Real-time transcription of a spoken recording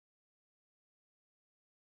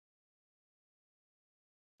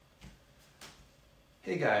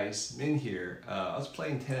Hey guys, Min here. I was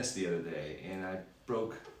playing tennis the other day and I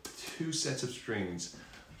broke 2 sets of strings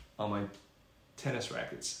on my tennis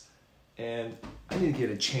rackets and I need to get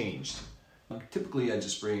it changed. Typically I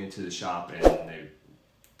just bring it to the shop and they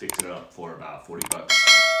fix it up for about 40 bucks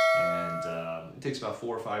and it takes about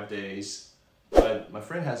 4 or 5 days, but my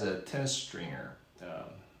friend has a tennis stringer,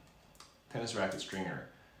 tennis racket stringer,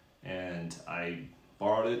 and I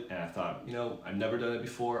borrowed it and I thought, you know, I've never done it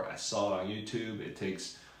before. I saw it on YouTube. It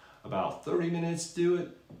takes about 30 minutes to do it.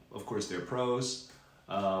 Of course, they're pros.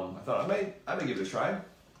 I thought I may give it a try.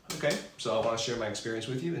 Okay, so I want to share my experience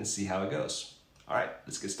with you and see how it goes. All right,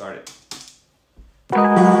 let's get started.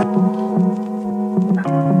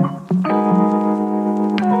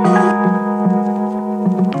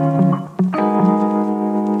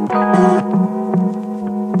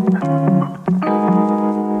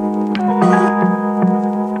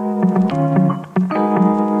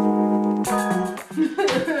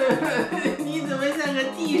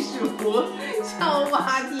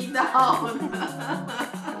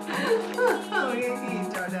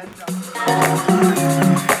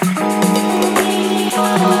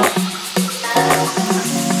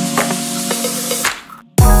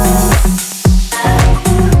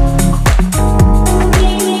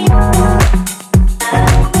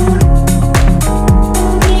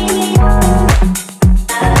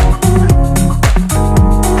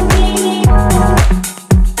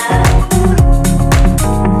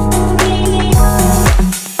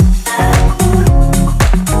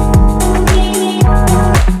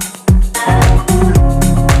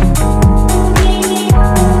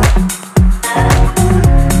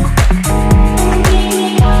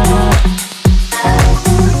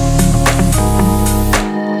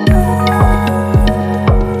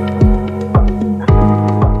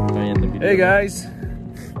 Hey guys,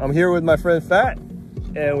 I'm here with my friend Fat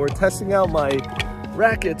and we're testing out my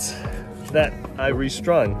rackets that I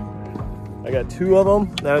restrung. I got 2 of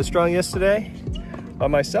them that I strung yesterday by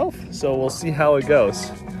myself, so we'll see how it goes.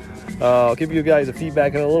 I'll give you guys a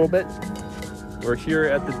feedback in a little bit. We're here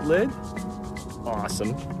at the lid.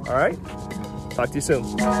 Awesome. All right, talk to you soon.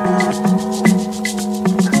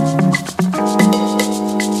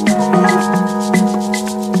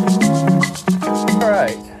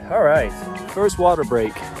 All right, first water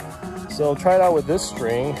break. So try it out with this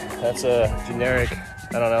string. That's a generic,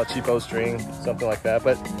 I don't know, cheapo string, something like that,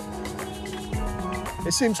 but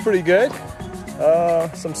it seems pretty good.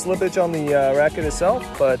 Some slippage on the racket itself,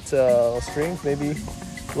 but strings maybe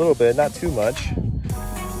a little bit, not too much.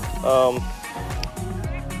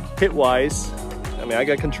 Hit wise, I mean, I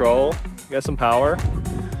got control, got some power,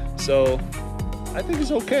 so I think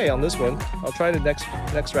it's okay on this one. I'll try the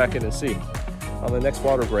next racket and see. On the next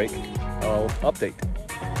water break, I'll update.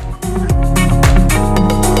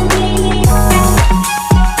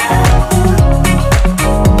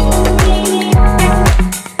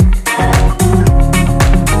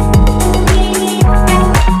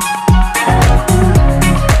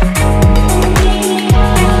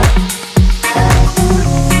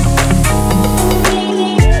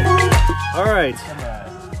 All right,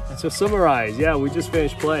 so summarize. Yeah, we just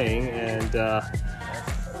finished playing and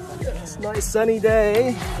it's a nice sunny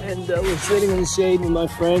day, and we're sitting in the shade with my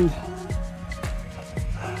friend,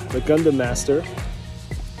 the Gundam Master.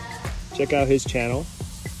 Check out his channel.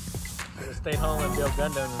 Stay home and build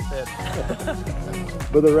Gundam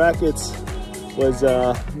instead. But the rackets was,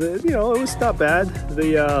 you know, it was not bad.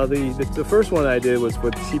 The first one I did was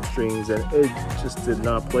with cheap strings, and it just did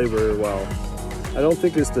not play very well. I don't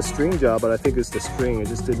think it's the string job, but I think it's the string. It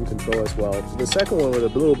just didn't control as well. The second one with a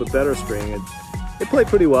little bit better string, it played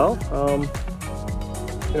pretty well,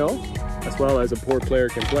 you know, as well as a poor player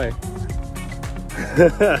can play.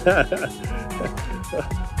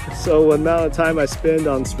 So the amount of time I spend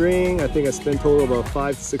on string, I think I spent a total of about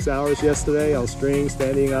 5 to 6 hours yesterday on string,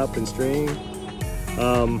 standing up and string,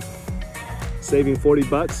 saving 40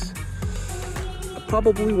 bucks. I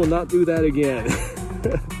probably will not do that again.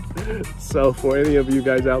 So for any of you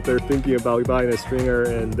guys out there thinking about buying a stringer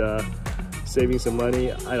and saving some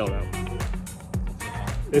money, I don't know.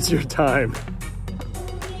 It's your time.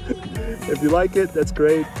 If you like it, that's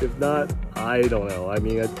great. If not, I don't know. I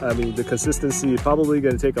mean, the consistency is probably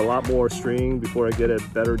going to take a lot more string before I get a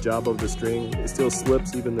better job of the string. It still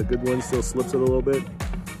slips, even the good one still slips it a little bit.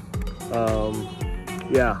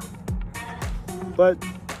 Yeah, but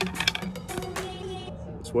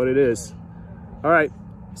it's what it is. All right,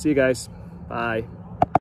 see you guys. Bye.